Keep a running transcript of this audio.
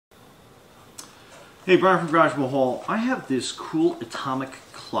Hey, Brian from Garage Hall. I have this cool atomic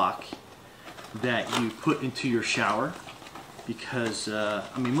clock that you put into your shower because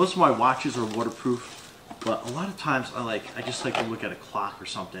I mean, most of my watches are waterproof, but a lot of times I just like to look at a clock or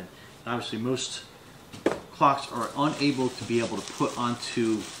something. And obviously, most clocks are unable to be able to put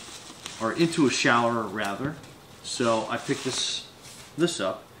onto or into a shower rather. So I picked this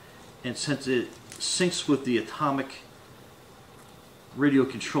up, and since it syncs with the atomic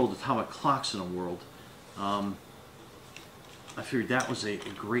radio-controlled atomic clocks in the world, I figured that was a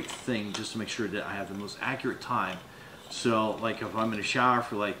great thing just to make sure that I have the most accurate time. So like if I'm in a shower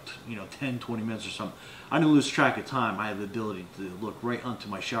for like 10, 20 minutes or something, I don't lose track of time. I have the ability to look right onto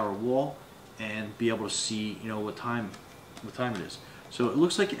my shower wall and be able to see what time it is. So it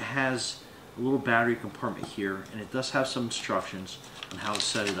looks like it has a little battery compartment here, and it does have some instructions on how to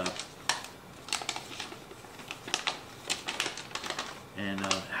set it up and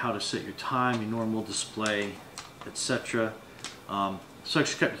how to set your time, your normal display, etc. So I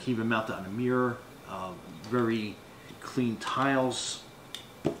can even mount that on a mirror. Very clean tiles,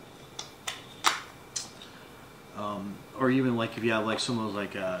 or even like if you have like some of those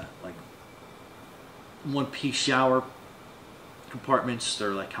like one-piece shower compartments, they're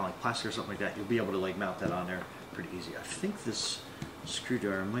like kind of like plastic or something like that. You'll be able to like mount that on there pretty easy. I think this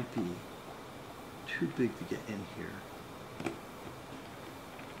screwdriver might be too big to get in here.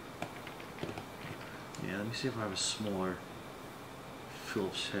 Yeah, let me see if I have a smaller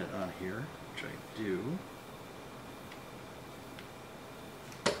Phillips head on here, which I do.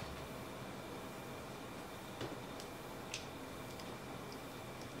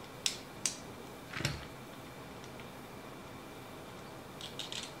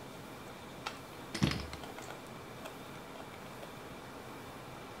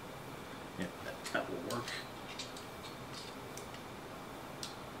 Yeah, that will work.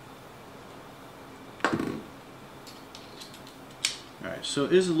 Alright, so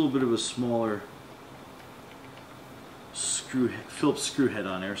it is a little bit of a smaller Phillips screw head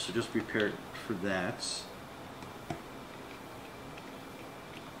on there, so just be prepared for that.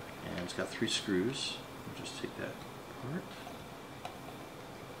 And it's got 3 screws. I'll just take that apart.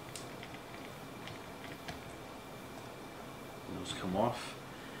 Those come off.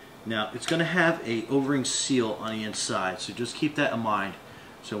 Now, it's going to have a O-ring seal on the inside, so just keep that in mind.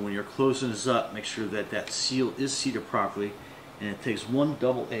 So when you're closing this up, make sure that that seal is seated properly. And it takes one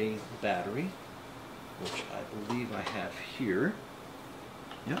AA battery, which I believe I have here.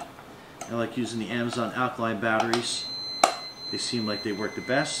 Yep. I like using the Amazon alkaline batteries. They seem like they work the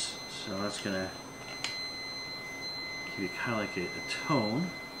best, so that's going to give you kind of like a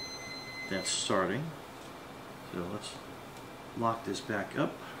tone that's starting. So let's lock this back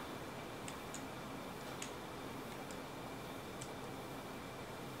up.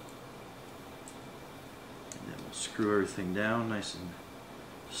 Screw everything down nice and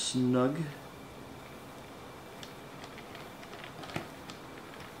snug.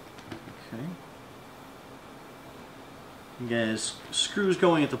 Okay. Again, screws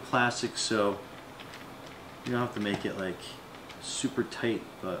going into plastic, so you don't have to make it like super tight,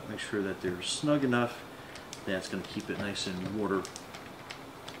 but make sure that they're snug enough that's going to keep it nice and water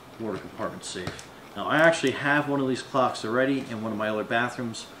compartment safe. Now I actually have one of these clocks already in one of my other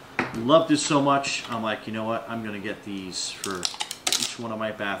bathrooms. Loved it so much, I'm like, you know what, I'm going to get these for each one of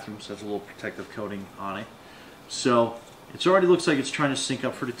my bathrooms. Has a little protective coating on it. So it already looks like it's trying to sync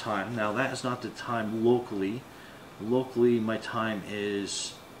up for the time. Now that is not the time locally. Locally my time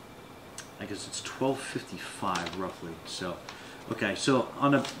is, I guess it's 12:55 roughly. So, okay, so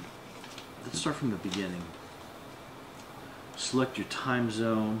let's start from the beginning. Select your time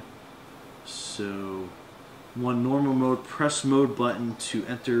zone. So, 1 normal mode, press mode button to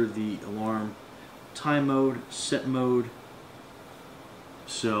enter the alarm. Time mode, set mode.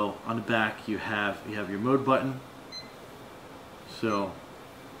 So on the back you have your mode button. So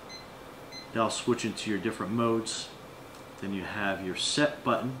that'll switch into your different modes. Then you have your set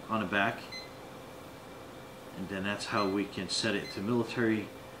button on the back. And then that's how we can set it to military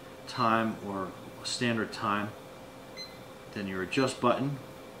time or standard time. Then your adjust button.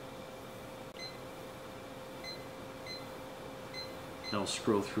 That'll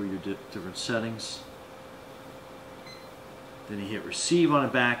scroll through your different settings. Then you hit receive on the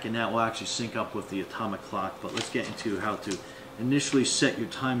back, and that will actually sync up with the atomic clock. But let's get into how to initially set your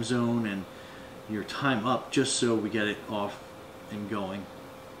time zone and your time up, just so we get it off and going.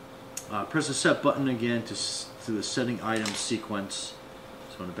 Press the set button again to the setting item sequence.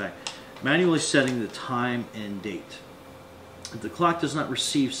 So on the back, manually setting the time and date. If the clock does not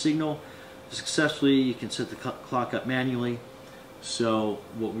receive signal successfully, you can set the clock up manually. So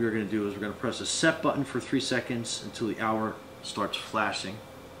what we're going to do is we're going to press the set button for 3 seconds until the hour starts flashing.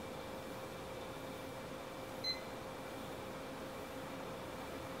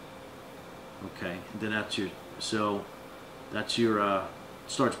 Okay, and then that's your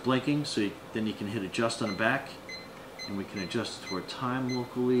starts blinking, so then you can hit adjust on the back, and we can adjust it to our time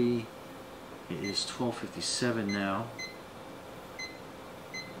locally. It is 12:57 now.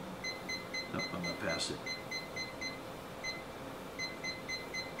 Nope, I'm going to pass it.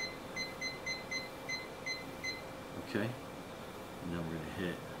 Okay, and then we're going to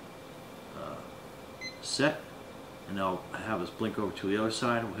hit set, and I'll have us blink over to the other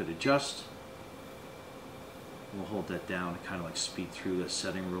side. We'll hit adjust. We'll hold that down and kind of like speed through that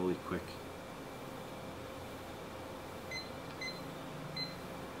setting really quick.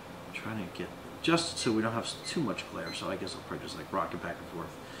 I'm trying to get adjusted so we don't have too much glare, so I guess I'll probably just like rock it back and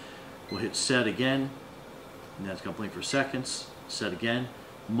forth. We'll hit set again, and that's going to blink for seconds. Set again.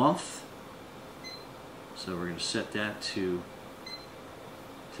 Month. So we're going to set that to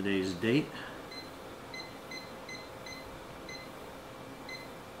today's date.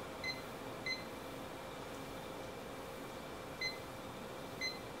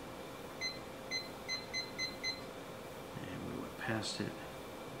 Past it.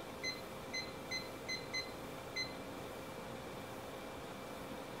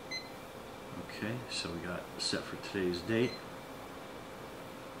 Okay, so we got set for today's date,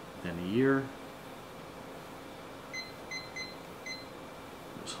 then a year.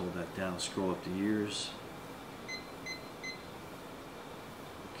 Let's hold that down, scroll up to years.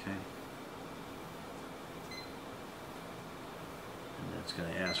 Okay. And that's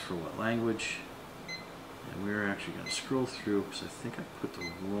going to ask for what language. And we're actually going to scroll through because I think I put the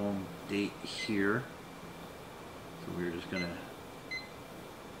wrong date here. So we're just going to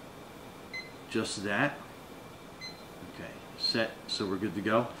adjust that. Okay, set, so we're good to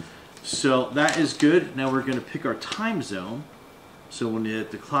go. So that is good. Now we're going to pick our time zone. So when the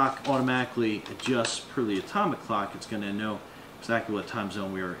clock automatically adjusts per the atomic clock, it's going to know exactly what time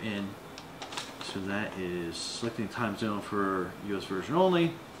zone we are in. So that is selecting time zone for US version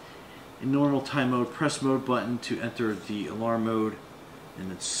only. In normal time mode, press mode button to enter the alarm mode, and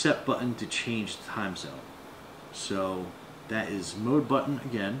then set button to change the time zone. So that is mode button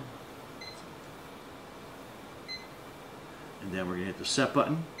again. And then we're going to hit the set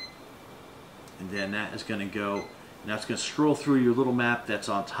button. And then that is going to go, and that's going to scroll through your little map that's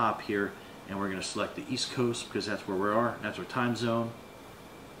on top here, and we're going to select the East Coast because that's where we are, that's our time zone.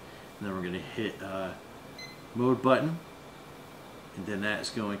 And then we're going to hit mode button. And then that is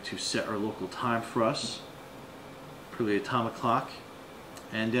going to set our local time for us per the atomic clock,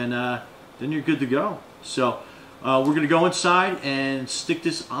 and then you're good to go. So we're going to go inside and stick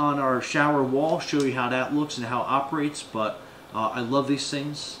this on our shower wall, show you how that looks and how it operates. But I love these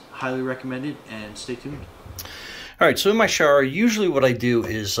things, highly recommended, and stay tuned. All right, so in my shower, usually what I do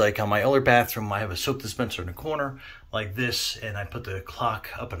is, like on my other bathroom, I have a soap dispenser in the corner like this, and I put the clock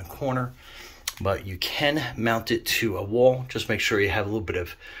up in the corner. But you can mount it to a wall. Just make sure you have a little bit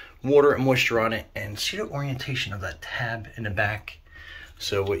of water and moisture on it, and see the orientation of that tab in the back.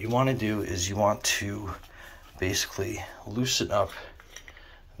 So what you want to do is you want to basically loosen up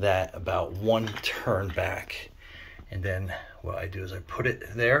that about 1 turn back. And then what I do is I put it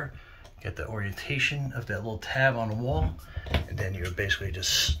there, get the orientation of that little tab on the wall, and then you're basically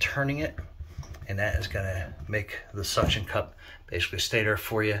just turning it, and that is going to make the suction cup basically stay there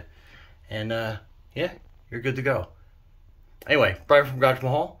for you. And yeah, you're good to go. Anyway, Brian from Garage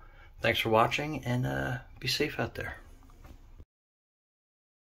Mahal, thanks for watching, and be safe out there.